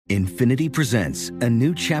Infiniti presents a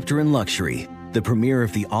new chapter in luxury, the premiere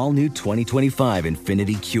of the all-new 2025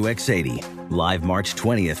 Infiniti QX80, live March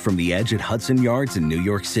 20th from the Edge at Hudson Yards in New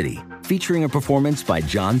York City, featuring a performance by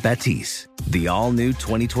John Batiste. The all-new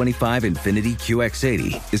 2025 Infiniti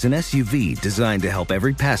QX80 is an SUV designed to help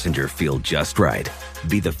every passenger feel just right.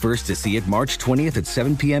 Be the first to see it March 20th at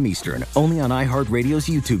 7 p.m. Eastern, only on iHeartRadio's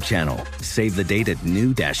YouTube channel. Save the date at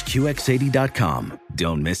new-QX80.com.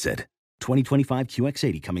 Don't miss it. 2025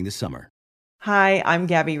 QX80 coming this summer. Hi, I'm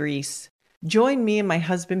Gabby Reese. Join me and my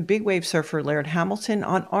husband, big wave surfer Laird Hamilton,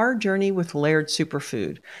 on our journey with Laird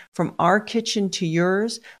Superfood. From our kitchen to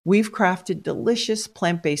yours, we've crafted delicious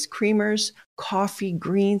plant-based creamers, coffee,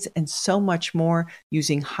 greens, and so much more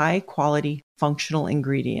using high-quality functional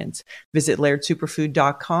ingredients. Visit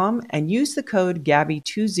lairdsuperfood.com and use the code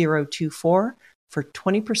GABBY2024 for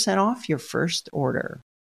 20% off your first order.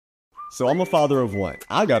 So I'm a father of one.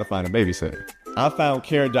 I gotta find a babysitter. I found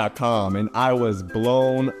Care.com and I was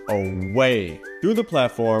blown away. Through the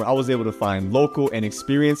platform, I was able to find local and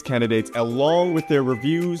experienced candidates along with their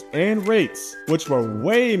reviews and rates, which were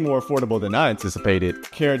way more affordable than I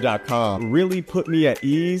anticipated. Care.com really put me at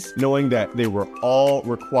ease knowing that they were all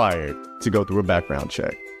required to go through a background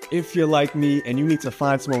check. If you're like me and you need to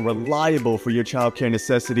find someone reliable for your childcare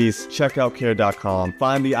necessities, check out Care.com.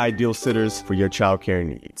 Find the ideal sitters for your childcare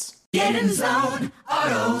needs. Get in zone,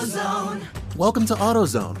 AutoZone. Welcome to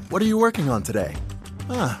AutoZone. What are you working on today?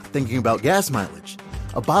 Thinking about gas mileage.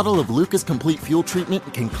 A bottle of Lucas Complete Fuel Treatment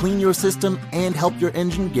can clean your system and help your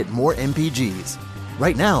engine get more MPGs.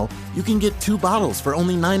 Right now, you can get 2 bottles for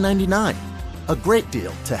only $9.99. A great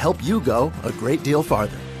deal to help you go a great deal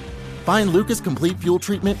farther. Find Lucas Complete Fuel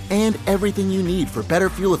Treatment and everything you need for better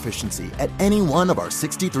fuel efficiency at any one of our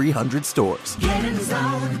 6,300 stores. Get in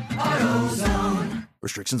zone, AutoZone.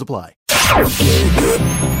 Restrictions apply.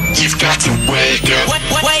 You've got to wake up.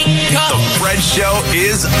 Wake up. The Fred Show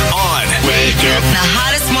is on. Wake up. The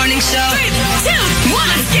hottest morning show. 3, 2, 1,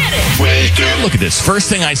 let's get it. Wake up. Look at this. First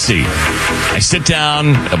thing I see, I sit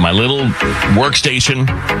down at my little workstation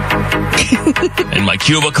in my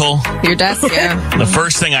cubicle. Your desk, yeah. The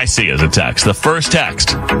first thing I see is a text. The first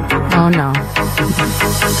text. Oh, no.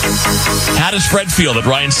 How does Fred feel that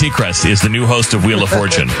Ryan Seacrest is the new host of Wheel of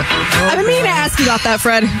Fortune? I've been meaning to ask you about that,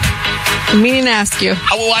 Fred. I'm meaning to ask you.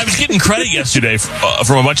 Well, I was getting credit yesterday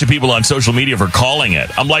from a bunch of people on social media for calling it.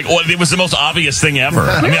 I'm like, it was the most obvious thing ever.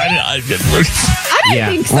 I mean, I didn't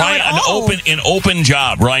think so Ryan, at all. an open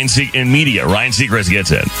job. In media, Ryan Seacrest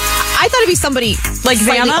gets it. I thought it'd be somebody Like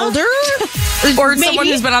slightly Vanna? older. Or Maybe. someone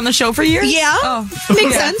who's been on the show for years? Yeah. Oh.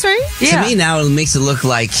 Makes sense, right? Yeah. To me now, it makes it look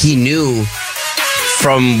like he knew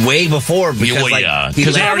from way before because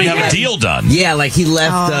Because they already have a deal done. Yeah, like he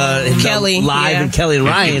left Kelly, Live yeah. and Kelly and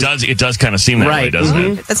Ryan. It does kind of seem that way, doesn't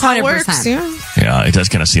it? That's how it works. Yeah. Yeah, it does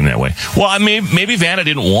kind of seem that way. Well, I mean, maybe Vanna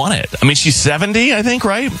didn't want it. I mean, she's 70, I think,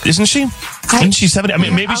 right? Isn't she? Isn't she 70? I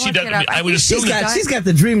mean, maybe she does. I would assume She's got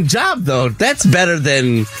the dream job, though. That's better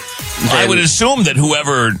than I would assume that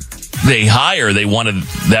whoever they hire, they wanted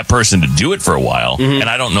that person to do it for a while. And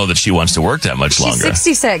I don't know that she wants to work that much longer.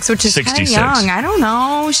 She's 66, which is kind of 66. young. I don't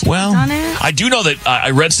know. She's done it. I do know that I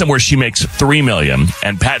read somewhere she makes $3 million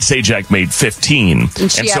and Pat Sajak made $15.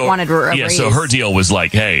 And she wanted a raise. So her deal was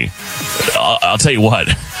like, hey, I'll tell you what,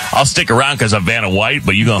 I'll stick around because I'm Vanna White,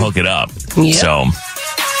 but you're going to hook it up. Yeah. So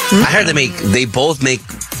I heard they both make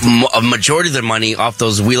a majority of their money off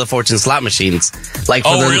those Wheel of Fortune slot machines. Like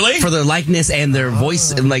for their likeness and their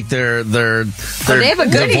voice and like their they have a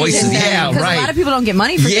good voices. Yeah, right. A lot of people don't get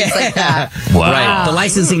money for things like that. Wow. Right. The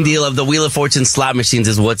licensing deal of the Wheel of Fortune slot machines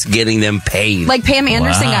is what's getting them paid. Like Pam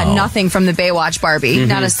Anderson got nothing from the Baywatch Barbie,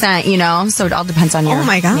 not a cent, So it all depends on your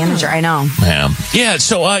manager. I know. Yeah.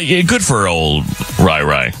 So good for old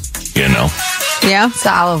Rai. Yeah, it's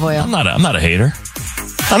the olive oil. I'm not a hater.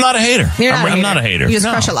 I'm not a hater. I'm not a hater. You just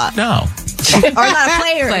crush a lot. No. Or not a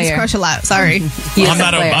player. You just crush a lot. Sorry.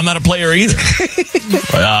 I'm not a player either.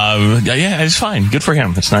 Yeah, it's fine. Good for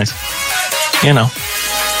him. It's nice.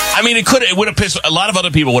 I mean, it would have pissed a lot of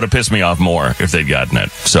other people would have pissed me off more if they'd gotten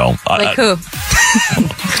it. So like who?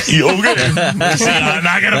 You okay? See, I'm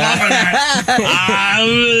not gonna bump on that.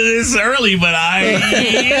 It's early, but I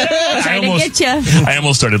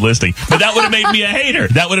almost started listening. But that would have made me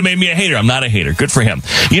a hater. I'm not a hater. Good for him.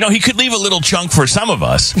 He could leave a little chunk for some of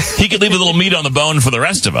us. He could leave a little meat on the bone for the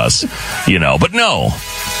rest of us. But no.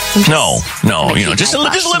 Just a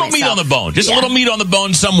little meat on the bone. Just a little meat on the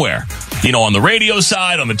bone somewhere. On the radio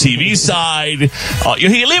side, on the TV side. You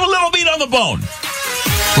leave a little meat on the bone.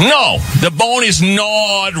 No, the bone is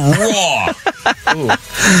not raw.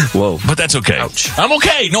 Whoa. But that's okay. Ouch. I'm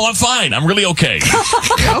okay. No, I'm fine. I'm really okay.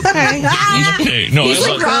 Okay. Okay. No, He's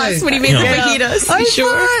like Ross when he made the fajitas. You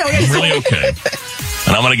sure? I'm really okay.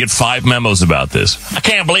 And I'm going to get 5 memos about this. I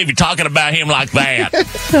can't believe you're talking about him like that.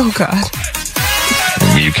 Oh, God.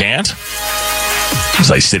 You can't? As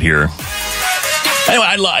I sit here. Anyway,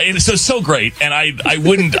 it's so great, and I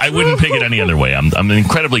wouldn't pick it any other way. I'm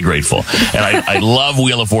incredibly grateful, and I love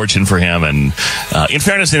Wheel of Fortune for him. And in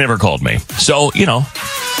fairness, they never called me, so what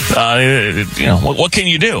can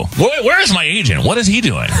you do? Where is my agent? What is he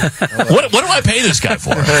doing? What do I pay this guy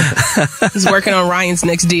for? He's working on Ryan's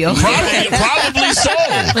next deal. Probably so.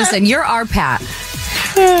 Listen, you're our Pat.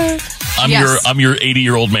 I'm your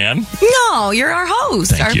 80-year-old man. No, you're our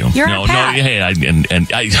host. Thank you. You're our Pat.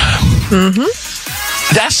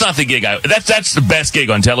 That's not the gig. That's the best gig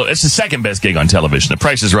on television. It's the second best gig on television. The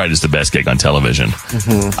Price is Right is the best gig on television.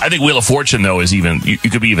 I think Wheel of Fortune, though, is even. You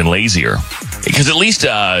could be even lazier because at least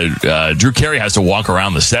Drew Carey has to walk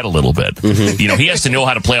around the set a little bit. He has to know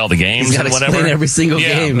how to play all the games He's and whatever. Explain every single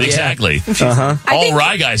game. Yeah, exactly. Uh-huh. All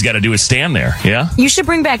Rye guy's got to do is stand there. Yeah. You should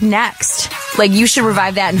bring back Next. Like you should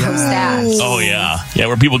revive that and host that. Oh yeah,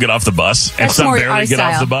 where people get off the bus and That's some more barely our get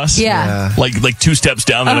off style. the bus. Yeah. Like 2 steps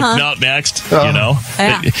down, they're like, no, next.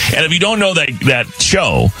 Yeah. And if you don't know that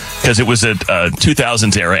show, because it was a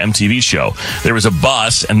 2000s era MTV show, there was a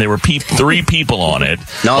bus and there were 3 people on it.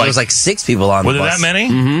 No, there was like 6 people on the bus. Were there that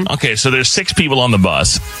many? Okay, so there's 6 people on the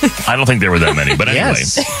bus. I don't think there were that many, but anyway.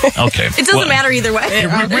 Yes. Okay. It doesn't matter either way.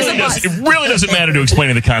 It really doesn't matter to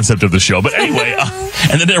explaining the concept of the show. But anyway,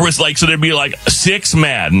 and then there was there'd be 6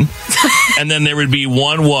 men, and then there would be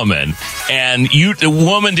 1 woman, and the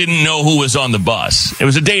woman didn't know who was on the bus. It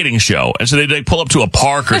was a dating show, and so they'd pull up to a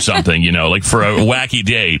park or something, like for a wacky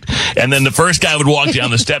date, and then the first guy would walk down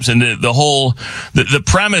the steps, and the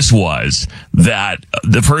premise was that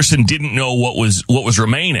the person didn't know what was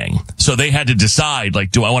remaining, so they had to decide,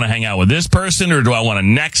 do I want to hang out with this person or do I want to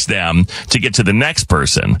next them to get to the next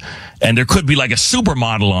person? And there could be a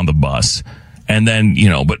supermodel on the bus. And then,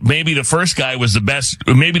 but maybe the first guy was the best.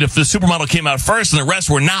 Maybe the supermodel came out first and the rest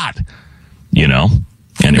were not,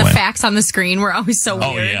 Anyway. The facts on the screen were always so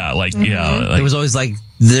weird. Oh, yeah. It was always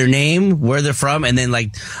their name, where they're from, and then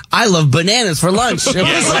I love bananas for lunch. Right.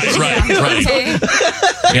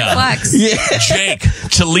 Yeah. Flex. Yeah. Jake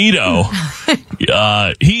Toledo,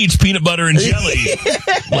 he eats peanut butter and jelly.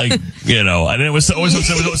 And it was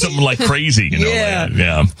something crazy,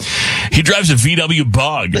 Yeah. He drives a VW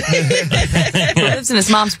Bug. He lives in his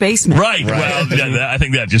mom's basement. Right. Well, I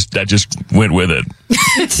think that just went with it.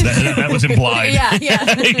 That was implied.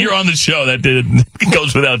 Yeah. You're on the show. That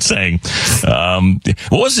goes without saying.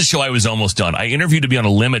 What was the show I was almost on? I interviewed to be on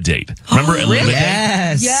Elimidate. Remember Elimidate?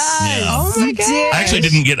 Yes. Yeah. Oh my God. I actually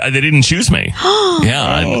they didn't choose me.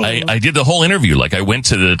 I did the whole interview. I went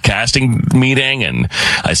to the casting meeting and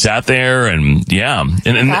I sat there and I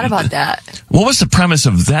forgot about that. What was the premise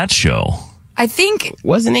of that show? I think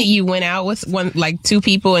wasn't it you went out with 2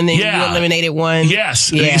 people and then you eliminated 1?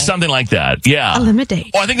 Yes, something like that. Yeah,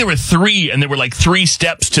 eliminate. Oh, I think there were 3, and there were 3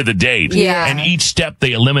 steps to the date. Yeah, and each step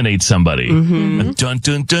they eliminate somebody. Dun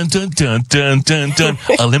dun dun dun dun dun dun dun.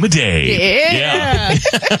 Eliminate. Yeah.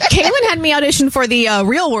 Kaylin had me audition for the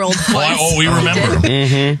Real World. We remember.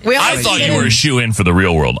 I thought you were a shoe-in for the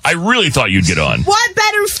Real World. I really thought you'd get on. What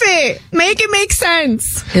better fit? Make it make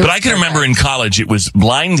sense. But I can remember in college it was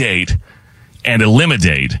Blind Date and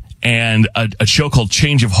Elimidate and a show called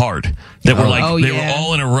Change of Heart that were they were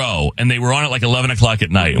all in a row and they were on at 11 o'clock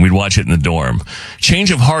at night and we'd watch it in the dorm.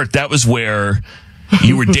 Change of Heart, that was where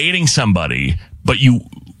you were dating somebody, but you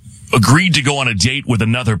agreed to go on a date with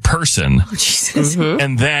another person. Oh, Jesus.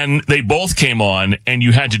 And then they both came on and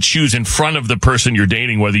you had to choose in front of the person you're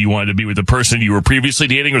dating whether you wanted to be with the person you were previously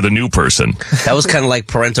dating or the new person. That was kind of like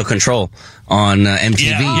Parental Control on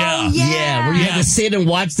MTV. Yeah. Where you had to sit and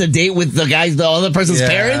watch the date with the other person's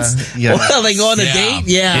parents while they go on a date.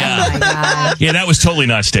 Yeah. Oh my God. Yeah, that was totally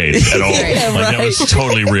not staged at all. That was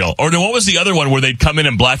totally real. Or what was the other one where they'd come in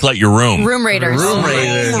and blacklight your room? Room Raiders. Room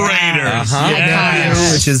Raiders.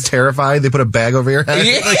 Yes. Which is terrified. They put a bag over your head. Throw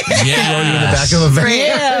you in the back of a van.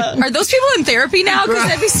 Yeah. Are those people in therapy now? Because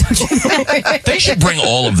that'd be so dramatic. They should bring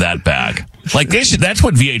all of that back. That's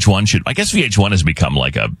what VH1 should. I guess VH1 has become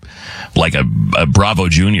like a Bravo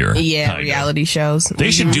Junior. Yeah, reality shows.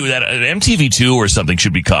 They should do that. MTV2 or something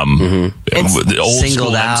should become the old Singled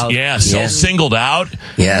school Out. Yeah, so Singled Out.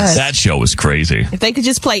 Yes. That show was crazy. If they could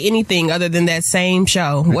just play anything other than that same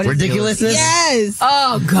show. What Ridiculousness? Yes.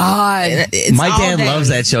 Oh, God. My dad loves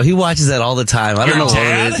that show. He watches that all the time. I don't know what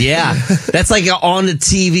it is. Yeah. That's like on the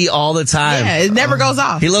TV all the time. Yeah, it never goes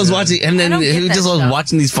off. He loves watching, and then he just loves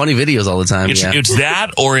watching these funny videos all the time. It's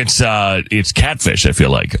that or it's Catfish, I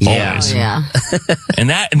feel like. Always. Yeah. And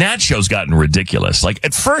that show's gotten ridiculous. Like,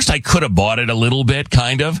 at first I could have bought it a little bit,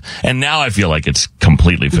 kind of, and now I feel like it's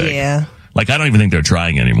completely fake. Yeah. Like, I don't even think they're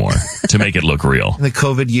trying anymore to make it look real. The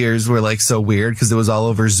COVID years were like so weird because it was all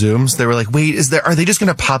over Zooms. They were like, wait, are they just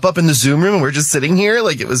going to pop up in the Zoom room and we're just sitting here?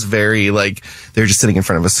 Like, it was very like, they're just sitting in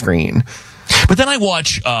front of a screen. But then I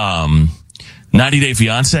watch, 90 Day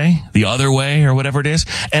Fiance, The Other Way, or whatever it is.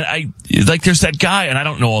 And there's that guy, and I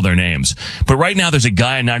don't know all their names, but right now there's a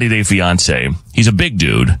guy in 90 Day Fiance. He's a big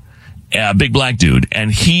dude, a big black dude,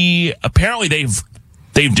 and apparently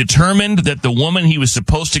they've determined that the woman he was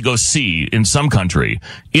supposed to go see in some country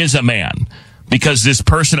is a man. Because this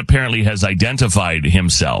person apparently has identified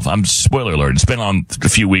himself. Spoiler alert, it's been on a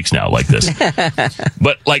few weeks now like this.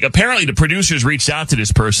 But apparently the producers reached out to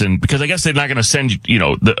this person because I guess they're not going to send,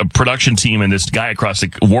 the production team and this guy across the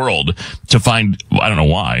world to find, I don't know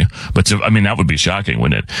why, but that would be shocking,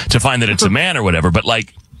 wouldn't it? To find that it's a man or whatever. But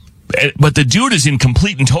the dude is in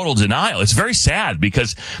complete and total denial. It's very sad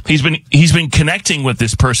because he's been connecting with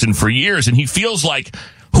this person for years and he feels like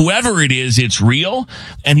whoever it is, it's real,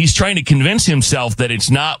 and he's trying to convince himself that it's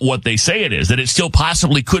not what they say it is, that it still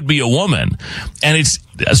possibly could be a woman. And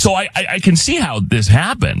so I can see how this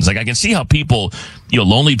happens. Like, I can see how people,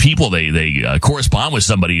 lonely people, they correspond with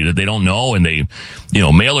somebody that they don't know, and they,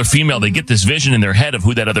 male or female, they get this vision in their head of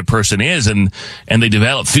who that other person is, and they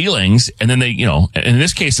develop feelings, and then they, in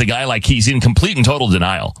this case, the guy, he's in complete and total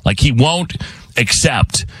denial. Like, he won't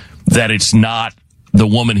accept that it's not the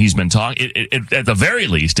woman he's been talking, at the very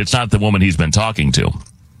least, it's not the woman he's been talking to.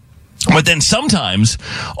 But then sometimes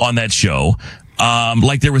on that show,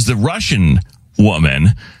 there was the Russian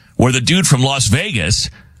woman where the dude from Las Vegas.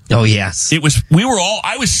 Oh, yes.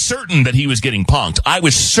 I was certain that he was getting punked. I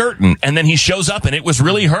was certain. And then he shows up and it was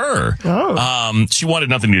really her. Oh. She wanted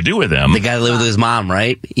nothing to do with him. The guy that lived with his mom,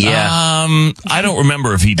 right? Yeah. I don't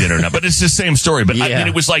remember if he did or not, but it's the same story. But yeah.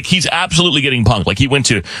 it was like he's absolutely getting punked. Like, he went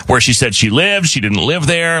to where she said she lived. She didn't live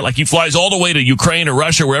there. Like, he flies all the way to Ukraine or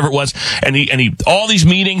Russia, wherever it was. And he all these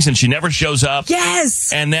meetings and she never shows up.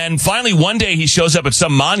 Yes. And then finally one day he shows up at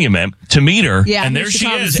some monument to meet her. Yeah, and there she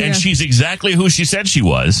is. And she's exactly who she said she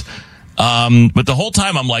was. But the whole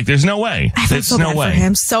time I'm like, there's no way. There's so no bad way. for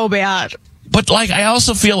him. So bad. But I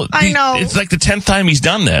also feel I know it's like the 10th time he's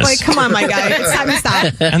done this. Like, come on, my guy, it's time to stop.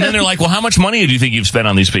 And then they're like, well, how much money do you think you've spent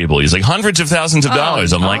on these people? He's like, hundreds of thousands of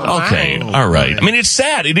dollars. I'm like, okay, all right. I mean, it's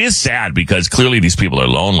sad. It is sad because clearly these people are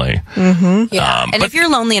lonely. Mm-hmm. Yeah. And if you're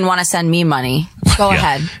lonely and want to send me money, go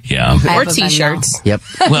ahead. Yeah. Or T-shirts. Yep.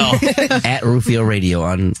 Well, at Rufio Radio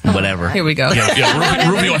on whatever. Here we go. Yeah,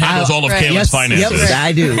 Rufio handles all of Kayla's finances. Yep,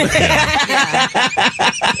 I do.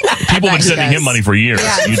 People have been sending him money for years.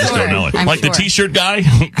 Yeah, you just don't know it. I'm Like the sure. T-shirt guy.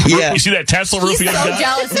 Yeah. You see that Tesla He's Rufio so guy?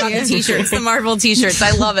 jealous about the T-shirts, the Marvel T-shirts.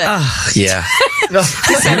 I love it. Yeah.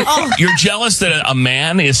 You're jealous that a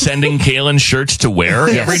man is sending Kaylin shirts to wear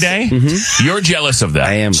every day? Mm-hmm. You're jealous of that.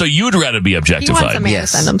 I am. So you'd rather be He wants objectified. a man to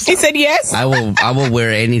send him. He said yes. I will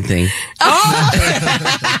wear anything. Oh,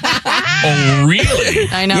 really?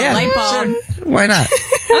 I know. Yeah, Light bulb. sure. Why not?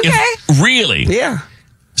 Really? Yeah.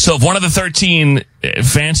 So if one of the 13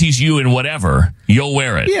 fancies you in whatever, you'll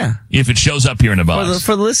wear it. Yeah. If it shows up here in a box.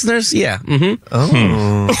 For the listeners, yeah. Mm-hmm.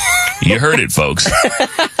 Oh. You heard it, folks.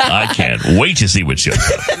 I can't wait to see what shows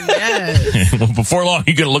up. Yes. Before long,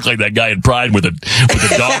 you're going to look like that guy in Pride with a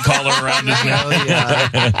dog collar around his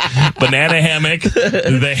neck. Banana hammock,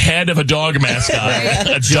 the head of a dog mascot,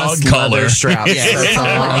 a dog collar. straps. Yeah, That's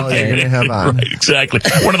all you're gonna have on. Right, exactly.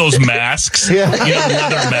 One of those masks. Yeah.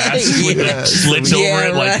 Leather masks with the slits over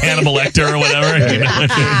it, like Hannibal Lecter or whatever.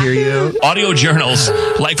 Can't hear you. Audio journals,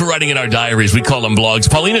 like we're writing in our diaries. We call them blogs.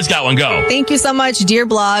 Paulina's got one. Go. Thank you so much, dear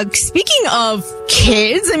blog. Speaking of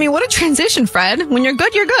kids, I mean, what a transition, Fred. When you're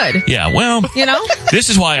good, you're good. Yeah, well, this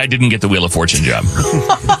is why I didn't get the Wheel of Fortune job.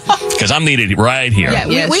 Because I'm needed right here.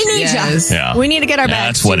 Yeah, we need you. Yeah. We need to get our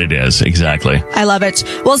bags. That's what it is. Exactly. I love it.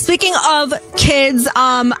 Well, speaking of kids,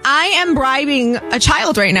 I am bribing a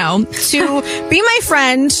child right now to be my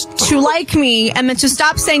friend, to like me, and then to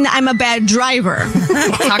stop saying that I'm a bad driver.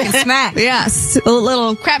 Talking smack. Yes, a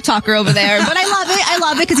little crap talker over there. But I love it. I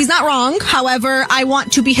love it because he's not wrong. However, I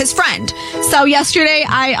want to be his friend. So yesterday,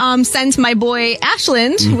 I sent my boy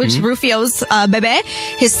Ashland, which Rufio's bebe,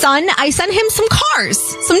 his son, I sent him some cars,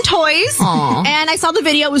 some toys. toys. Aww. And I saw the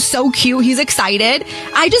video. It was so cute. He's excited.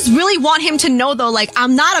 I just really want him to know, though, like,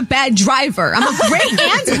 I'm not a bad driver. I'm a great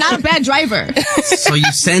aunt, but not a bad driver. So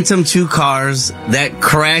you sent him 2 cars that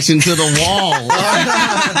crash into the wall.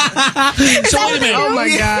 So wait a minute. Oh my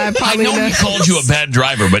God, Paulina. I know he called you a bad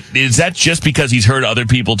driver, but is that just because he's heard other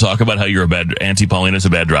people talk about how you're a bad Auntie Paulina's a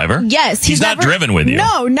bad driver? Yes. He's not driven with you.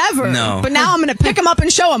 No, never. No. But now I'm going to pick him up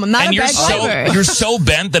and show him I'm not And a bad driver. you're so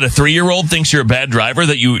bent that a 3-year-old thinks you're a bad driver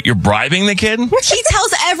that you're bribing the kid? He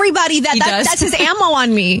tells everybody that that's his ammo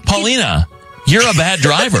on me. Paulina, you're a bad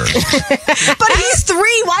driver. But he's 3.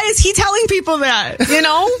 Why is he telling people that? You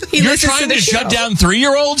know? You're trying to shut down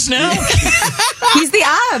 3-year-olds now? He's the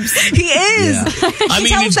obs. He is. Yeah. I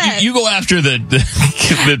mean, you go after the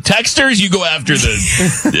texters, you go after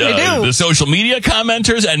the social media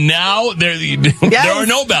commenters, and now there are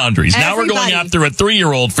no boundaries. Now we're going after a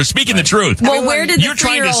 3-year-old for speaking the truth. Well, where did you're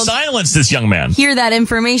trying to silence this young man? Hear that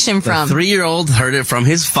information from? The 3-year-old heard it from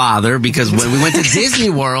his father because when we went to Disney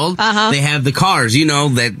World, they have the cars,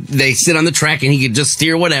 that they sit on the track and he could just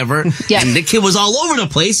steer whatever. Yeah. And the kid was all over the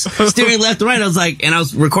place, steering left and right. I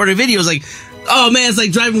was recording videos like, oh man, it's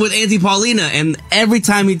like driving with Auntie Paulina. And every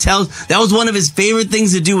time he tells, that was one of his favorite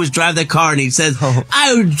things to do was drive that car. And he says,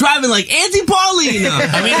 I was driving like Auntie Paulina.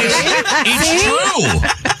 I mean, it's true.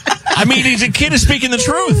 I mean, he's a kid is speaking the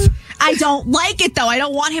truth. I don't like it, though. I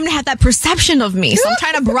don't want him to have that perception of me. So I'm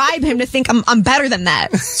trying to bribe him to think I'm better than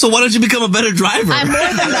that. So why don't you become a better driver? I'm more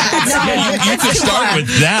than that. You could start with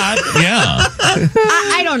that. Yeah.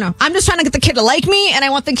 I don't know. I'm just trying to get the kid to like me, and I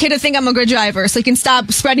want the kid to think I'm a good driver so he can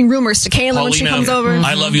stop spreading rumors to Kayla when she comes over.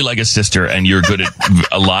 I love you like a sister, and you're good at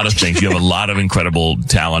a lot of things. You have a lot of incredible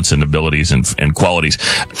talents and abilities and qualities.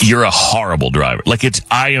 You're a horrible driver. Like,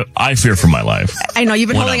 I fear for my life. I know. You've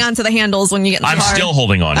been holding on to the handles when you get in the car. I'm still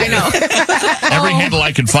holding on to I know. Every handle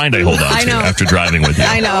I can find, I hold on to after driving with you.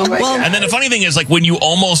 I know. And then the funny thing is, like, when you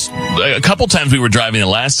a couple times we were driving the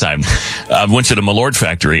last time, went to the Malort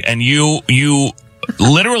factory, and you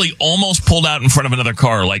literally almost pulled out in front of another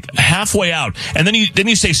car, like halfway out, and then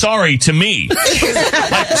you say sorry to me.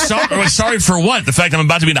 Like, sorry for what? The fact I'm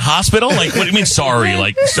about to be in the hospital? Like, what do you mean sorry?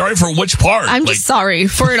 Like, sorry for which part? I'm just sorry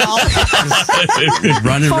for it all.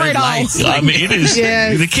 Running for red it all. lights. I mean, it is.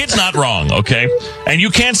 Yes. The kid's not wrong, okay? And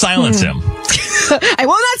you can't silence him. I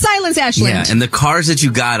will not silence Ashland. Yeah, and the cars that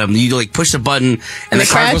you got them, you like push the button, and the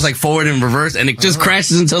car goes like forward and reverse, and it just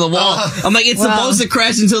crashes into the wall. I'm like, it's supposed to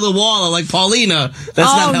crash into the wall. I'm like, Paulina, that's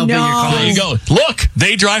not helping your car. There you go. Look,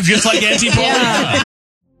 they drive just like Auntie Paulina. Yeah.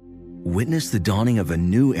 Witness the dawning of a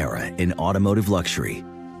new era in automotive luxury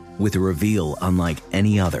with a reveal unlike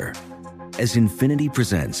any other as Infiniti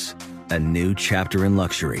presents a new chapter in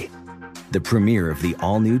luxury, the premiere of the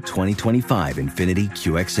all-new 2025 Infiniti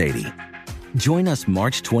QX80. Join us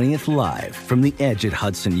March 20th live from the Edge at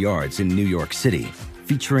Hudson Yards in New York City,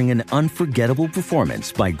 featuring an unforgettable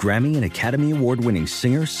performance by Grammy and Academy Award-winning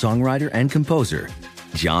singer, songwriter, and composer,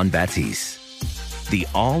 Jon Batiste. The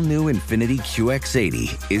all-new Infiniti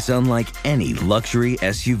QX80 is unlike any luxury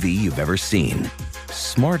SUV you've ever seen.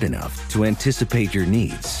 Smart enough to anticipate your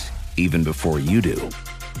needs, even before you do.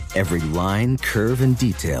 Every line, curve, and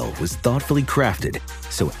detail was thoughtfully crafted,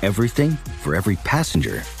 so everything for every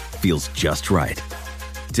passenger feels just right.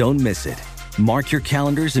 Don't miss it. Mark your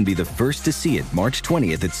calendars and be the first to see it March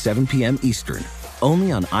 20th at 7 p.m. Eastern,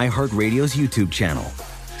 only on iHeartRadio's YouTube channel.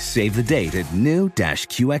 Save the date at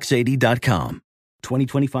new-QX80.com.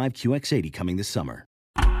 2025 QX80 coming this summer.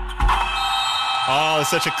 Oh,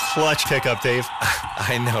 such a clutch pickup, Dave.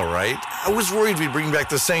 I know, right? I was worried we'd bring back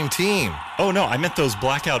the same team. Oh, no, I meant those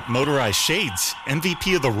blackout motorized shades.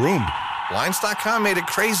 MVP of the room. Blinds.com made it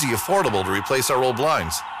crazy affordable to replace our old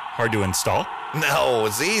blinds. Hard to install? No,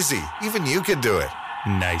 it's easy. Even you could do it.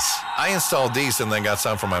 Nice. I installed these and then got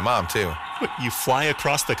some for my mom, too. What, you fly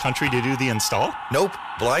across the country to do the install? Nope.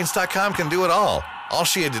 Blinds.com can do it all. All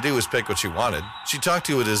she had to do was pick what she wanted. She talked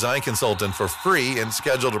to a design consultant for free and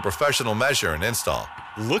scheduled a professional measure and install.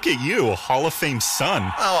 Look at you, Hall of Fame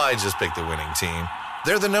son. Oh, I just picked the winning team.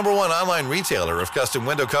 They're the #1 online retailer of custom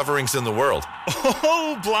window coverings in the world.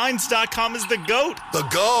 Oh, Blinds.com is the GOAT. The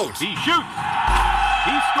GOAT. He shoots.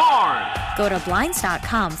 He scored. Go to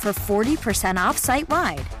Blinds.com for 40% off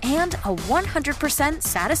site-wide and a 100%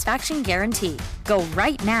 satisfaction guarantee. Go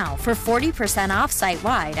right now for 40% off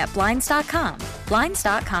site-wide at Blinds.com.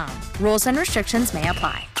 Blinds.com. Rules and restrictions may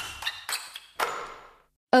apply.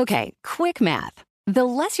 Okay, quick math. The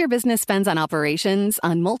less your business spends on operations,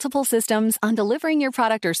 on multiple systems, on delivering your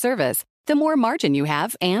product or service, the more margin you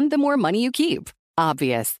have and the more money you keep.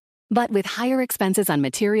 Obvious. But with higher expenses on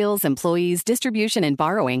materials, employees, distribution, and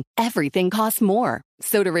borrowing, everything costs more.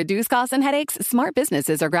 So to reduce costs and headaches, smart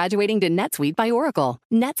businesses are graduating to NetSuite by Oracle.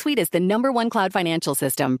 NetSuite is the #1 cloud financial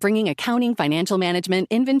system, bringing accounting, financial management,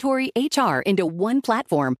 inventory, HR into one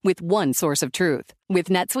platform with one source of truth. With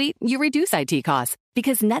NetSuite, you reduce IT costs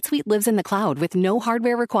because NetSuite lives in the cloud with no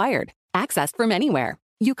hardware required, accessed from anywhere.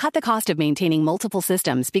 You cut the cost of maintaining multiple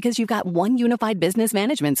systems because you've got one unified business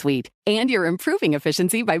management suite. And you're improving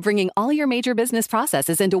efficiency by bringing all your major business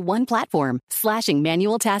processes into one platform, slashing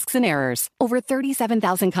manual tasks and errors. Over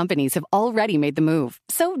 37,000 companies have already made the move.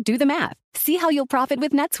 So do the math. See how you'll profit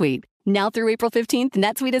with NetSuite. Now through April 15th,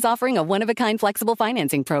 NetSuite is offering a one-of-a-kind flexible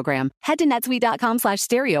financing program. Head to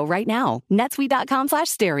netsuite.com/stereo right now.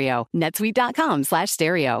 netsuite.com/stereo.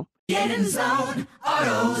 netsuite.com/stereo. Get in zone,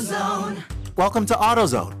 AutoZone. Welcome to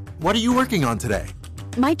AutoZone. What are you working on today?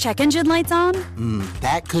 My check engine light's on?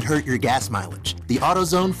 That could hurt your gas mileage. The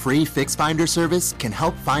AutoZone free Fix Finder service can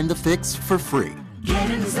help find the fix for free.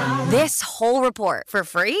 Get in zone. This whole report for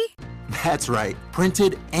free? That's right,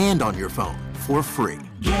 printed and on your phone for free.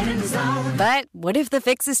 Get in zone. But what if the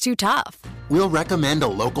fix is too tough? We'll recommend a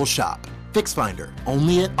local shop. Fix Finder,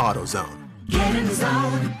 only at AutoZone. Get in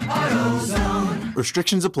zone, AutoZone.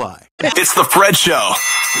 Restrictions apply. It's the Fred Show.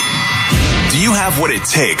 Do you have what it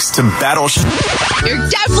takes to battle? You're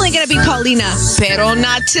definitely going to be Paulina, pero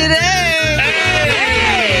not today.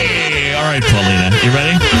 Hey! All right, Paulina, you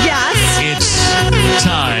ready? Yes. It's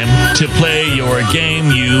time to play your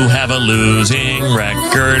game. You have a losing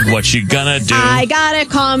record. What you gonna do? I gotta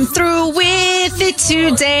come through with it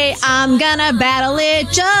today. I'm gonna battle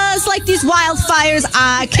it just like these wildfires.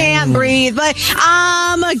 I can't breathe, but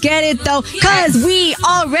I'ma get it though, cause we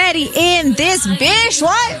already in this bitch.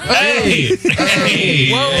 What? Hey!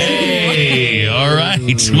 Hey! All right.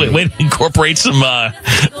 Wait, incorporate some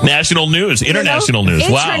national news, international news.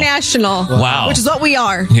 Wow. International. Wow. Which is what we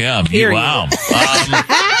are. Yeah. Period. Wow.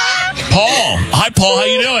 Paul. Hi, Paul. How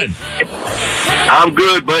you doing? I'm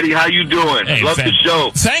good, buddy. How you doing? Hey, Love the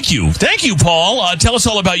show. Thank you. Thank you, Paul. Tell us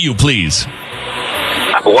all about you, please.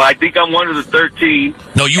 Well, I think I'm one of the 13.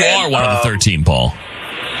 No, you are one of the 13, Paul.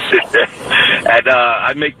 And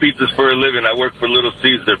I make pizzas for a living. I work for Little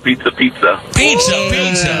Caesar. Pizza. Pizza.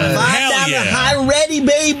 Hell yeah. High ready,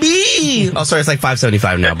 baby. Oh, sorry, it's like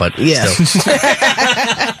 $5.75 now, but yeah.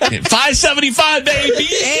 $5.75, baby.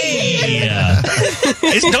 Hey.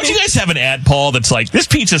 Don't you guys have an ad, Paul, that's like, this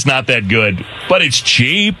pizza's not that good, but it's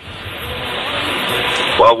cheap?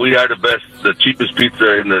 Well, we are the cheapest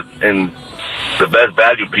pizza in the best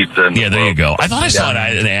value pizza in the there you go. I thought I saw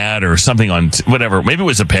an ad or something on whatever. Maybe it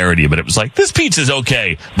was a parody, but it was like, this pizza's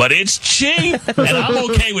okay, but it's cheap, and I'm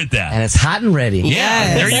okay with that. And it's hot and ready.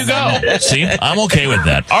 Yeah, there you go. See, I'm okay with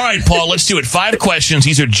that. All right, Paul, let's do it. 5 questions.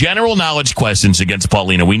 These are general knowledge questions against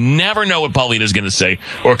Paulina. We never know what Paulina's going to say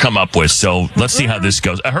or come up with, so let's see how this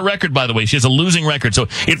goes. Her record, by the way, she has a losing record, so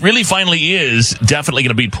it really finally is definitely going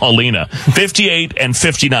to beat Paulina.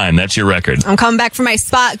 58-59, that's your record. I'm coming back for my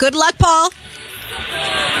spot. Good luck, Paul.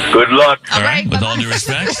 Good luck. All right, with all due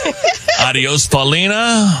respect. Adios,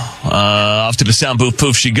 Paulina. Off to the sound booth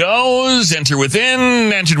poof she goes. Entered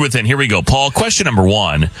within. Here we go. Paul, question number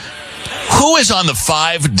 1. Who is on the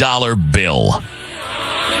 $5 bill?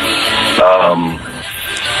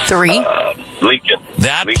 3. Lincoln.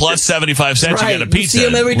 That plus 75 cents, right. You get a pizza. You see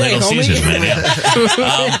him every day, Little homie. Caesars, man.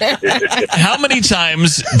 Yeah. How many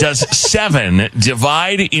times does 7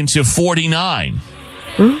 divide into 49?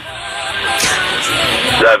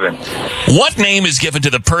 7. What name is given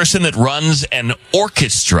to the person that runs an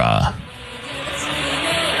orchestra?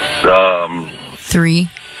 3.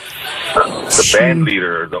 The band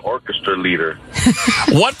leader, the orchestra leader.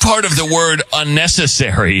 What part of the word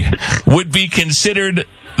unnecessary would be considered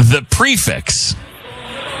the prefix?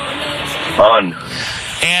 Un.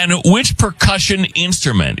 And which percussion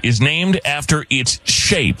instrument is named after its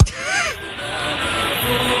shape?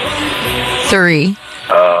 3.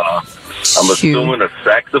 I'm assuming a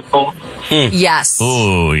saxophone. Yes.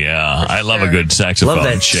 Oh, yeah. I love a good saxophone. Love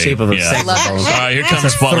that shape of a saxophone. All right, here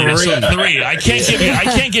comes Paulina. 3. I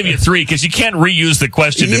can't give you 3 because you can't reuse the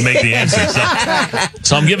question to make the answer.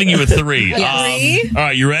 So I'm giving you a 3. Yes. All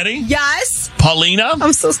right, you ready? Yes. Paulina?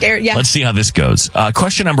 I'm so scared. Yeah. Let's see how this goes.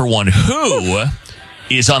 Question number 1. Who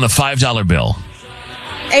is on the $5 bill?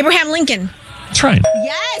 Abraham Lincoln. That's right.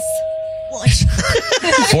 Yes.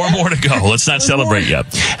 4 more to go. Let's not celebrate yet.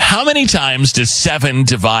 How many times does 7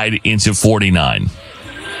 divide into 49?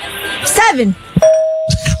 7.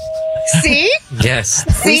 See? Yes.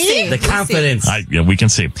 See? The confidence. We can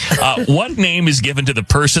see. What name is given to the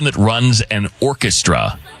person that runs an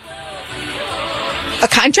orchestra? A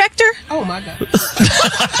contractor? Oh, my God.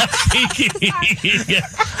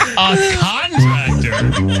 A contractor.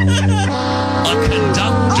 A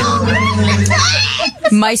conductor.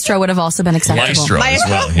 Maestro would have also been acceptable. Maestro as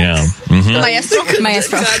well, yeah. Mhm.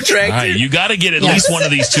 Maestro. All right, you got to get at least one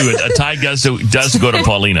of these two. A tie does go to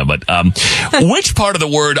Paulina, but which part of the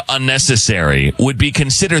word unnecessary would be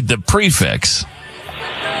considered the prefix?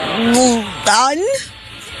 Done?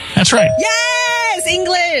 That's right. Yes,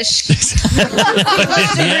 English.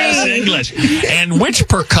 Yes, English. And which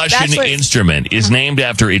percussion instrument is named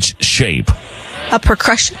after its shape? A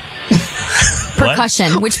percussion.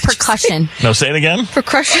 Percussion. Which percussion? No, say it again.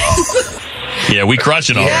 Percussion. Yeah, we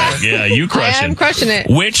crushing all right. Yeah, you crushing. I am crushing it.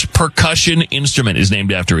 Which percussion instrument is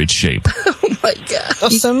named after its shape? Oh my god. A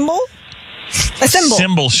cymbal? A cymbal.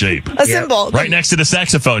 Cymbal shape. A cymbal. Right next to the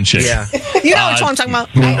saxophone shape. Yeah. You know which one I'm talking about.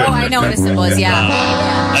 I know what a cymbal is,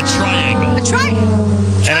 yeah. A triangle. A triangle.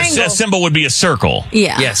 And a symbol would be a circle.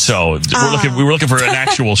 Yeah. Yes. So we were looking for an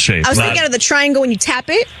actual shape. I was thinking of the triangle when you tap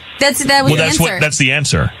it. That was the answer. That's the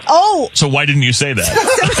answer. Oh. So why didn't you say that?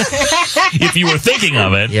 If you were thinking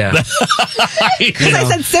of it. Yeah. Because I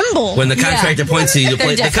said symbol. When the contractor points you to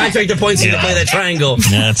play, the contractor points you to play that triangle.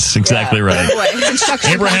 That's exactly right.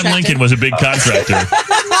 Abraham Lincoln was a big contractor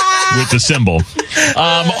with the symbol.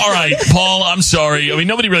 All right, Paul, I'm sorry. I mean,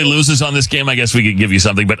 nobody really loses on this game. I guess we could give you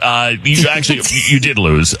something, but you did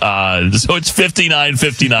lose. So it's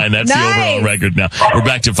 59-59. That's the overall record now. We're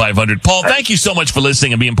back to 500. Paul, thank you so much for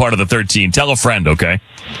listening and being part of the 13. Tell a friend, okay?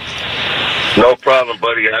 No problem,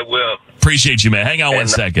 buddy. I will. Appreciate you, man. Hang on 1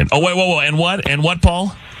 second. Oh, wait, whoa. And what,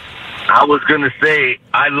 Paul? I was going to say,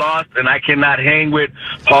 I lost and I cannot hang with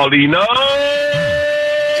Paulina.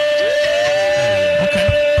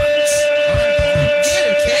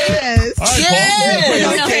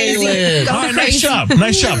 All right,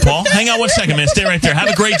 nice job, Paul. Hang on 1 second, man. Stay right there. Have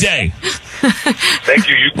a great day. Thank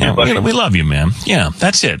you. You too, buddy. We love you, man. Yeah,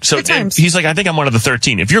 that's it. So he's like, I think I'm one of the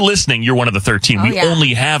 13. If you're listening, you're one of the 13. We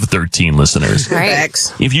only have 13 listeners. Right.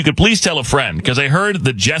 If you could please tell a friend, because I heard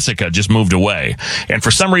that Jessica just moved away, and for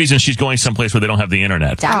some reason she's going someplace where they don't have the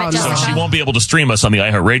internet. Damn it, so she won't be able to stream us on the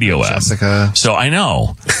iHeartRadio app. Jessica. So I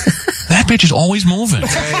know. That bitch is always moving. You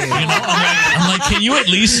know, I'm like, can you at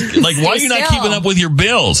least, like, why are you not keeping up with your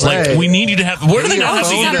bills? Like, we need you to have, where do they not have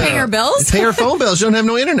the She's not internet? paying her bills? Pay her phone bills. You don't have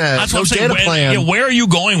no internet. That's no what I'm saying. data plan. Where are you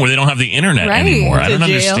going where they don't have the internet anymore? I don't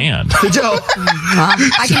understand.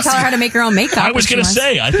 I can tell her how to make her own makeup. I was going to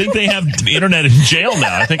say, I think they have the internet in jail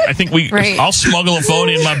now. I think we. Right. I'll smuggle a phone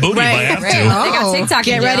in my booty if I have to. They got TikTok.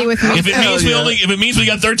 Get ready with me. If it means we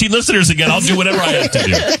got 13 listeners again, I'll do whatever I have to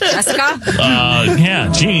do. Jessica?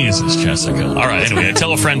 Yeah, Jesus, Jessica. All right, anyway,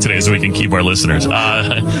 tell a friend today so we can keep our listeners.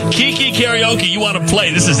 Kiki Karaoke, you want to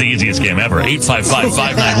play? This is the easiest game ever.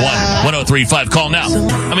 855-591-1035. Call now.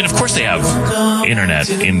 I mean, of course they have internet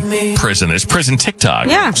in prison. There's prison TikTok.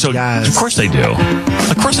 Yeah. So, of course they do.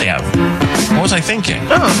 Of course they have. What was I thinking?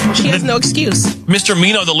 Oh, she has no excuse. Mr.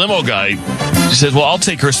 Mino, the limo guy, says, well, I'll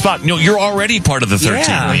take her spot. No, you're already part of the 13,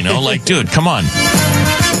 Yeah. Mino. Like, dude, come on.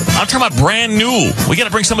 I'm talking about brand new. We got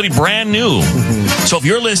to bring somebody brand new. So if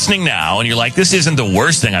you're listening now and you're like, this isn't the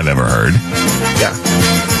worst thing I've ever heard,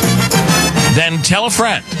 then tell a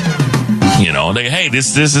friend. You know, hey,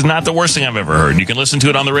 this is not the worst thing I've ever heard. You can listen to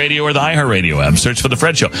it on the radio or the iHeartRadio app. Search for The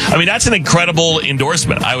Fred Show. I mean, that's an incredible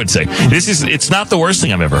endorsement, I would say. It's not the worst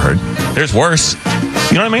thing I've ever heard. There's worse.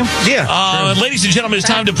 You know what I mean? Yeah. Ladies and gentlemen, it's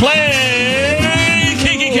time to play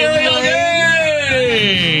Kiki Karaoke!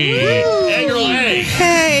 Hey, girl, hey.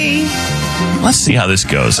 Hey. Let's see how this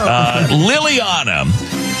goes. Liliana.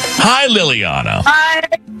 Hi, Liliana.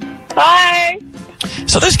 Hi.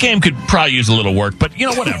 So this game could probably use a little work, but, you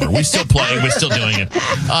know, whatever. We're still playing. We're still doing it.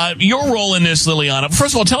 Your role in this, Liliana.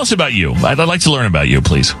 First of all, tell us about you. I'd like to learn about you,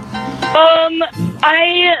 please.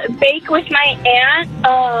 I bake with my aunt.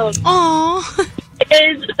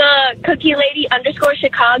 Is the Cookie Lady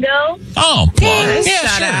 _Chicago. Oh, Yes. yeah,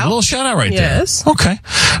 Shout sure. out. A little shout out right Yes. there. Okay.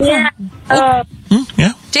 Yeah.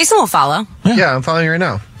 Yeah. Jason will follow. Yeah, I'm following you right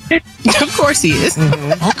now. Of course he is.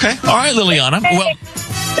 Okay. All right, Liliana. Well,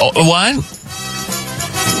 what?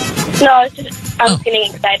 No, it's just, I was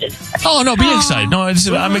getting excited. Oh, no, be excited. No,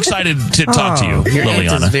 I'm excited to talk to you, Your aunt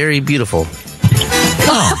is Liliana. very beautiful.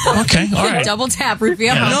 Oh, okay. All right. Double tap,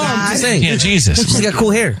 Rufio. Yeah, No, I'm just saying. Yeah, Jesus. She's got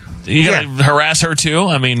cool hair. You gotta harass her too?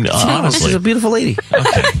 I mean, honestly. She's a beautiful lady.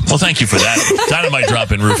 Okay. Well, thank you for that. Dynamite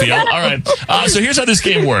drop in, Rufio. All right. So here's how this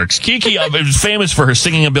game works. Kiki is famous for her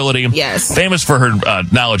singing ability. Yes. Famous for her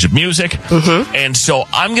knowledge of music. Mm-hmm. And so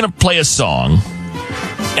I'm going to play a song,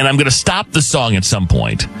 and I'm going to stop the song at some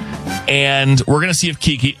point, and we're going to see if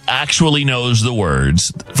Kiki actually knows the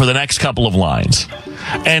words for the next couple of lines.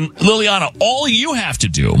 And Liliana, all you have to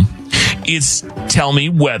do is tell me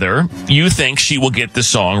whether you think she will get the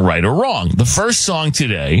song right or wrong. The first song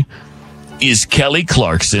today is Kelly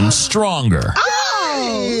Clarkson stronger?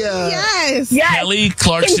 Oh, yes. Kelly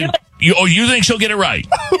Clarkson. You think she'll get it right?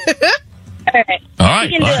 All right.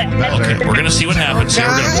 You can do it. Okay, we're going to see what happens here.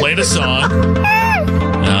 We're going to play the song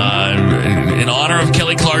in honor of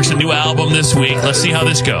Kelly Clarkson's new album this week. Let's see how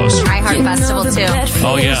this goes. iHeart Festival, too.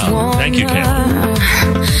 Oh, yeah. Thank you, Kayla.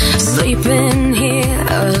 Sleeping here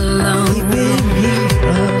alone.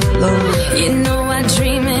 You know I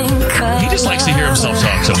dream in color. He just likes to hear himself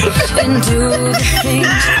talk so much. And do the things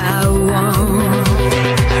I want.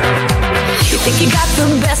 You think you got the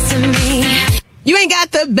best of me? You ain't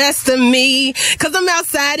got the best of me, cause I'm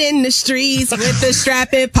outside in the streets with the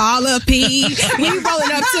strapping Paula P. We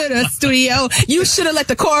rolling up to the studio. You should have let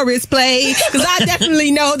the chorus play, cause I definitely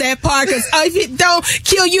know that part, cause if it don't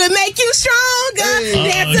kill you, it make you stronger.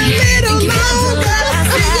 Dance a little longer.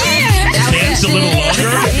 Yeah. Dance a little longer?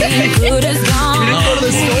 We didn't go to the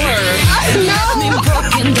store.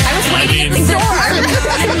 I mean,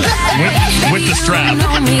 with the strap.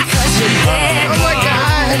 Oh my God.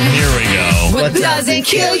 Here we go. What doesn't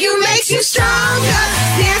kill you makes you stronger.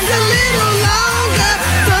 Dance a little longer.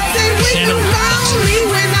 Something when you're lonely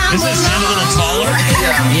when I'm alone. Is this a little taller?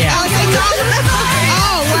 Yeah.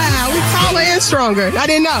 Oh, wow. We're taller and stronger. I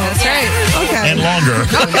didn't know. That's right. Okay. And longer.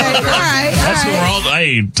 Okay. All right. That's what we're all.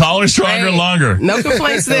 Hey, taller, stronger, longer. No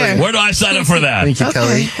complaints there. Where do I sign up for that? Thank you,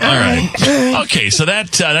 Kelly. All right. Okay, so that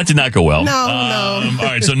did not go well. No. All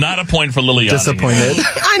right, so not a point for Liliana. Disappointed.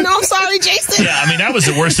 I know. I'm sorry, Jason. Yeah, I mean, that was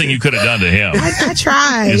the worst thing you could have done to him. I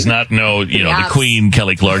tried. Is not know, the Queen,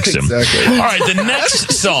 Kelly Clarkson. Exactly. All right, the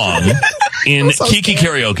next song in Kiki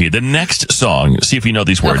Karaoke, the next song, see if you know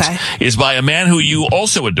these words, is by a man who you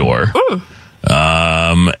also adore,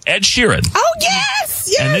 Ed Sheeran. Oh, yes.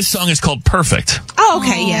 Yes. And this song is called Perfect. Oh,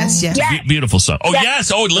 okay. Yes. Yes. Beautiful song. Oh,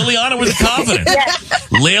 yes. Oh, Liliana with the confidence.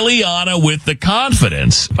 Liliana with the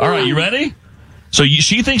confidence. All right, you ready? So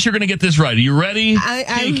she thinks you're going to get this right. Are you ready,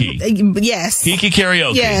 Kiki? Yes. Kiki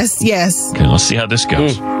Karaoke. Yes. Yes. Okay, let's see how this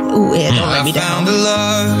goes. Ooh, Ed, don't let me down. Found a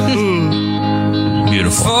love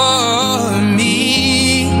Beautiful. for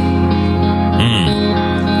me.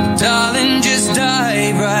 Darling, just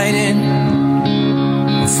dive right in.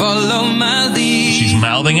 Follow my lead. She's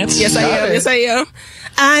mouthing it? Yes, I am. Yes, I am.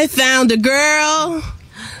 I found a girl,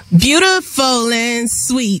 beautiful and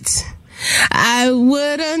sweet. I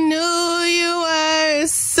would have knew you were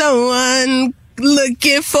someone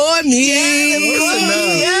looking for me.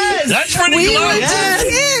 Yes. That's pretty close.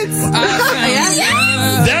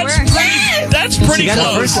 That's pretty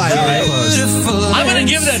close. I'm going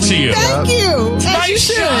to give that to you. Thank you. Nice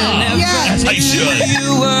job. Yes. I should.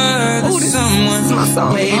 You were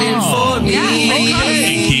someone waiting for me.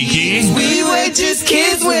 Okay, Kiki. We were just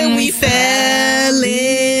kids when we fell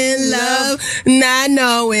in love, not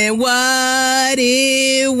knowing what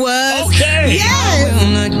it was. Okay. Yes.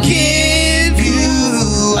 I'm gonna give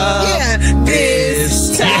you up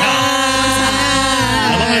this time. I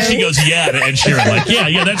love how she goes, yeah, to Ed Sheeran. Like,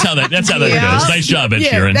 yeah, that's how that goes. Nice job, Ed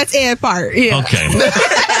Sheeran. That's Ed part. Yeah. Okay.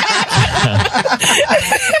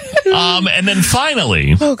 And then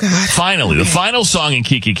finally, the final song in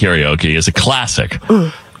Kiki Karaoke is a classic.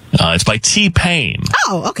 It's by T-Pain.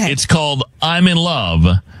 Oh, okay. It's called I'm in Love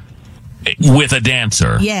with a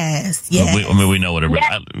Dancer. Yes, yes. We know what it is.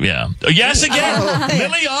 Yeah. Yes, again.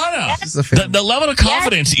 Liliana. The level of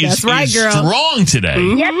confidence is strong today.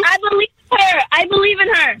 Mm-hmm. Yes, I believe her. I believe in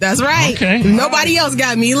her. That's right. Okay. Nobody else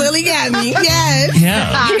got me. Lily got me. Yes.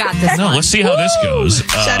 Yeah. You got this. No, let's see how this goes.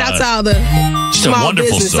 Shout out to all the just a small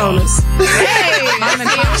wonderful business song. owners.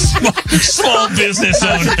 Small business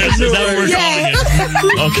owners. Is that what we're calling it?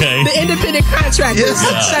 Okay. The independent contractors.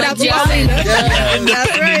 Shout out to Paulina.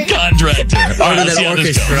 Independent contractor. All right, let's see how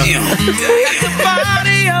this goes. The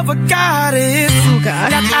body of a goddess. Oh, God.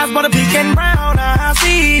 Got eyes but a pink and brown. I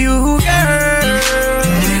see you, girl.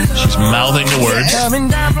 She's mouthing the words. Coming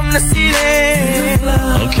down from the ceiling.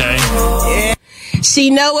 Okay.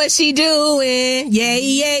 She know what she doing. Yeah,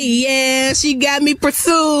 yeah, yeah. She got me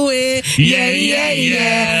pursuing. Yeah, yeah,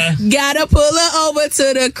 yeah. Gotta pull her over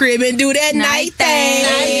to the crib and do that night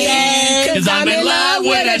thing. Cause I'm in love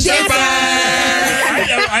with a dancer.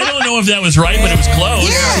 I don't know if that was right, but it was close.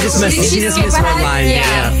 Yeah. She just missed one line.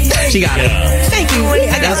 Yeah. She got it. Thank you.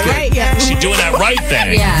 That's good. Right, yeah. She's doing that right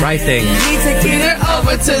thing. Yeah. Right thing. Need to get her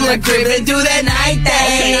over to the crib and do that night thing.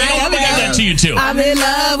 Okay, I'm gonna give that to you too. I'm in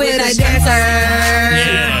love with a dancer.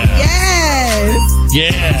 Yeah. Yes.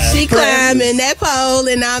 Yeah. She climbing that pole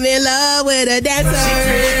and I'm in love with a dancer.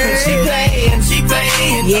 She playing.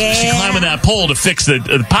 Yeah. She's climbing that pole to fix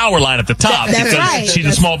the power line at the top. That's because right. she's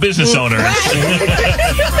a small business owner.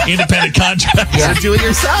 Independent contractor. Yeah. Do it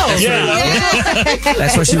yourself. Yeah.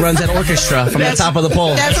 That's why she runs that orchestra from the top of the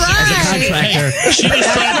pole. That's right. As a contractor. Hey, she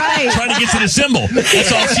just trying to get to the symbol.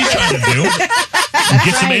 That's all she's trying to do.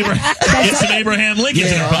 Get some Abraham Lincoln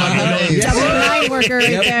in her pocket. Double line worker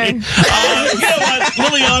right there. You know what,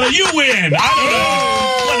 Liliana, you win. I don't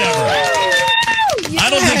know. Whatever. I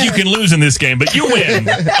don't think you can lose in this game, but you win.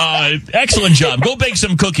 Excellent job. Go bake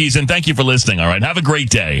some cookies, and thank you for listening. All right, have a great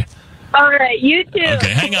day. All right, you too.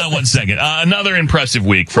 Okay, hang on one second. Another impressive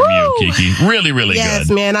week from you, Kiki. Really, really Yes,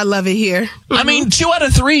 good. man, I love it here. I mean, 2 out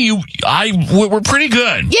of 3, we're pretty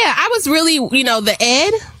good. Yeah, I was really, the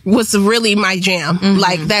Ed was really my jam.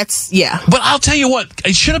 Like, that's, yeah. But I'll tell you what,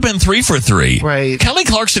 it should have been 3 for 3. Right. Kelly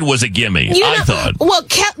Clarkson was a gimme, I thought. Well,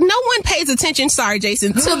 no one pays attention, sorry,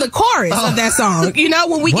 Jason, to the chorus of that song.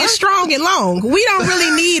 When we get strong and long, we don't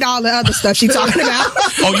really need all the other stuff she's talking about.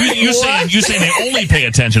 Oh, you saying they only pay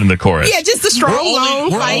attention to the chorus? Yeah, just the strong,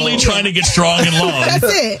 long We're fight. only trying to get strong and long. That's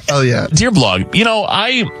it. Oh, yeah. Dear blog,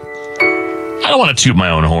 I don't want to toot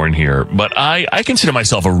my own horn here, but I consider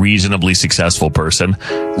myself a reasonably successful person,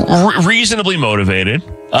 reasonably motivated.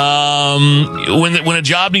 When a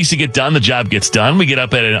job needs to get done, the job gets done. We get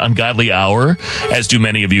up at an ungodly hour, as do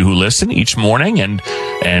many of you who listen each morning, and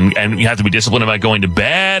you have to be disciplined about going to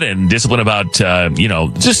bed and disciplined about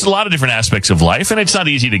just a lot of different aspects of life. And it's not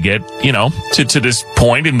easy to get to this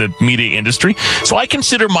point in the media industry. So I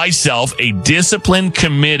consider myself a disciplined,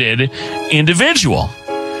 committed individual.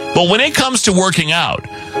 But when it comes to working out,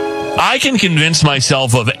 I can convince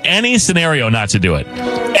myself of any scenario not to do it.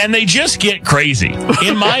 And they just get crazy.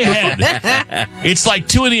 In my head, it's like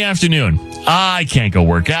 2 p.m. I can't go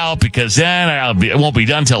work out because then it won't be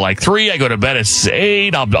done till like 3. I go to bed at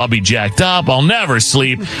 8. I'll be jacked up. I'll never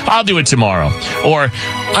sleep. I'll do it tomorrow. Or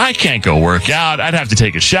I can't go work out. I'd have to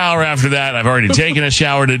take a shower after that. I've already taken a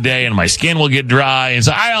shower today and my skin will get dry. And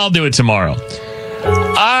so I'll do it tomorrow.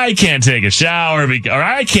 I can't take a shower or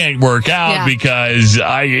I can't work out because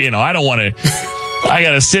I don't want to. I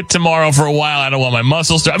got to sit tomorrow for a while. I don't want my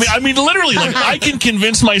muscles to. I mean, literally, like I can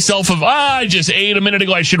convince myself of I just ate a minute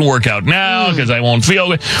ago. I shouldn't work out now because I won't feel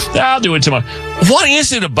good. I'll do it tomorrow. What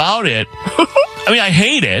is it about it? I mean, I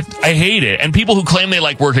hate it. And people who claim they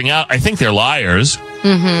like working out, I think they're liars.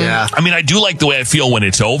 Mm-hmm. Yeah. I mean, I do like the way I feel when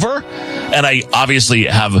it's over. And I obviously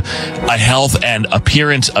have a health and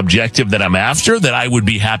appearance objective that I'm after that I would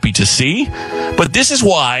be happy to see. But this is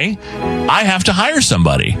why I have to hire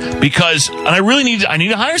somebody and I really need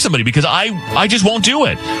to hire somebody because I just won't do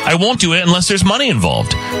it. I won't do it unless there's money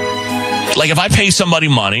involved. Like if I pay somebody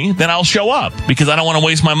money, then I'll show up because I don't want to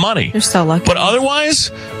waste my money. You're so lucky. But otherwise,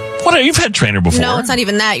 you've had trainer before. No, it's not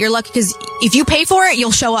even that. You're lucky because if you pay for it,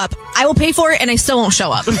 you'll show up. I will pay for it and I still won't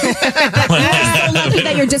show up. You're so lucky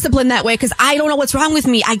that you're disciplined that way because I don't know what's wrong with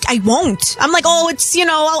me. I won't. I'm like, it's,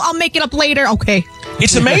 I'll make it up later. Okay.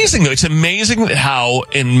 It's amazing, though. It's amazing how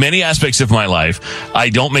in many aspects of my life, I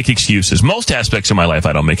don't make excuses. Most aspects of my life,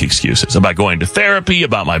 I don't make excuses. About going to therapy,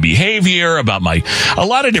 about my behavior, about a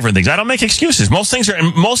lot of different things. I don't make excuses. Most things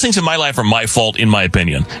in my life are my fault, in my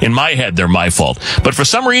opinion. In my head, they're my fault. But for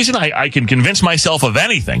some reason, I can convince myself of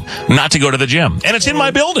anything not to go to the gym. And it's in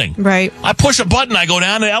my building. Right. I push a button, I go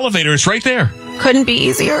down the elevator, it's right there. Couldn't be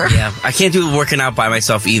easier. Yeah, I can't do working out by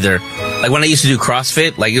myself either. Like when I used to do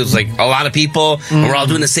CrossFit, like it was like a lot of people, and we're all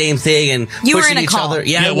doing the same thing and you pushing were in a each cult. other.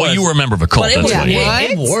 Yeah, well, you were a member of a cult. But That's why.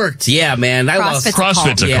 It worked. Yeah, man.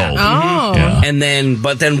 CrossFit's a cult. Oh. Yeah. And then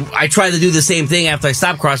I tried to do the same thing after I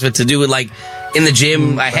stopped CrossFit to do it like in the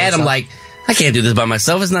gym. I'm like, I can't do this by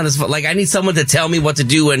myself. It's not as fun. Like, I need someone to tell me what to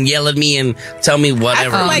do and yell at me and tell me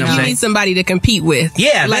whatever. I feel like you need somebody to compete with.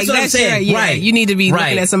 Yeah, like, that's what I'm saying. Right. You need to be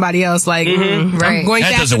looking at somebody else like, I'm going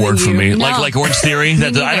that faster doesn't work than for you. me. No. Like Orange Theory, I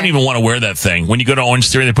don't even want to wear that thing. When you go to Orange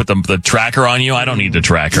Theory, they put the tracker on you. I don't need the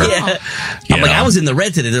tracker. Yeah. I'm like, I was in the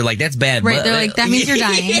red today. They're like, that's bad. Right, they're like, that means you're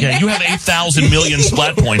dying. Yeah, you have 8,000 million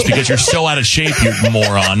splat points because you're so out of shape, you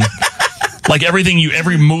moron. Like every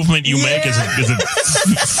movement you make is a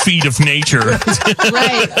feat of nature.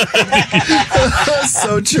 Right.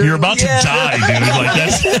 So true. You're about to die, dude. Like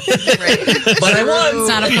that's. But I won. It's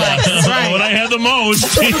not a flex. Right. When I had the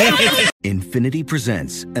most. Infinity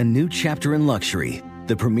presents a new chapter in luxury,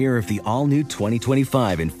 the premiere of the all-new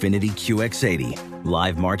 2025 Infinity QX80,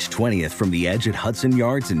 live March 20th from the Edge at Hudson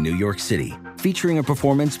Yards in New York City, featuring a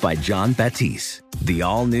performance by John Batiste. The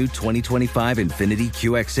all-new 2025 Infinity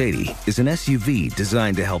QX80 is an SUV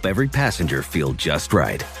designed to help every passenger feel just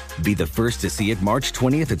right. Be the first to see it March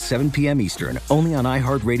 20th at 7 p.m. Eastern, only on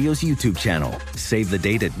iHeartRadio's YouTube channel. Save the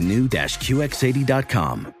date at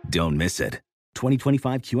new-QX80.com. Don't miss it.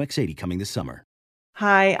 2025 QX80 coming this summer.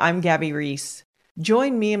 Hi, I'm Gabby Reese.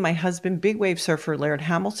 Join me and my husband, big wave surfer Laird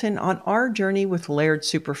Hamilton, on our journey with Laird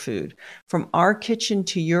Superfood. From our kitchen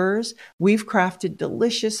to yours, we've crafted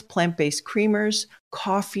delicious plant-based creamers,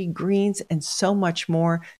 coffee, greens, and so much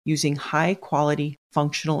more using high-quality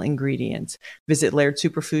functional ingredients. Visit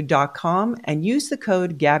LairdSuperfood.com and use the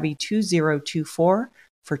code GABBY2024 for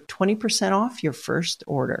 20% off your first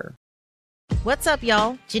order. What's up,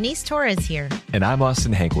 y'all? Janice Torres here. And I'm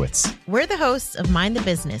Austin Hankwitz. We're the hosts of Mind the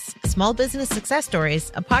Business, Small Business Success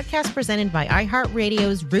Stories, a podcast presented by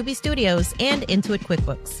iHeartRadio's Ruby Studios and Intuit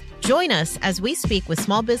QuickBooks. Join us as we speak with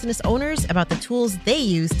small business owners about the tools they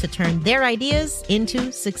use to turn their ideas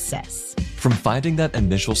into success. From finding that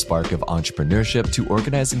initial spark of entrepreneurship to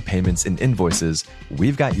organizing payments and invoices,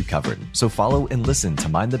 we've got you covered. So follow and listen to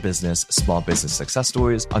Mind the Business, Small Business Success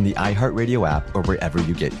Stories on the iHeartRadio app or wherever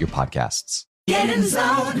you get your podcasts. Get in the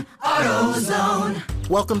zone, AutoZone.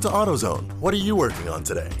 Welcome to AutoZone. What are you working on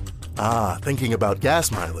today? Thinking about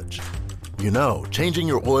gas mileage. You know, changing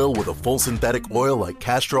your oil with a full synthetic oil like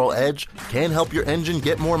Castrol Edge can help your engine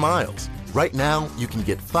get more miles. Right now, you can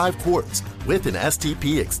get 5 quarts with an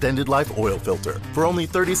STP Extended Life Oil Filter for only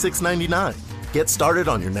 $36.99. Get started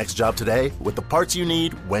on your next job today with the parts you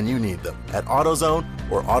need when you need them at AutoZone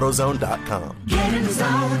or AutoZone.com. Get in the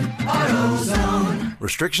zone, AutoZone.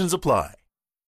 Restrictions apply.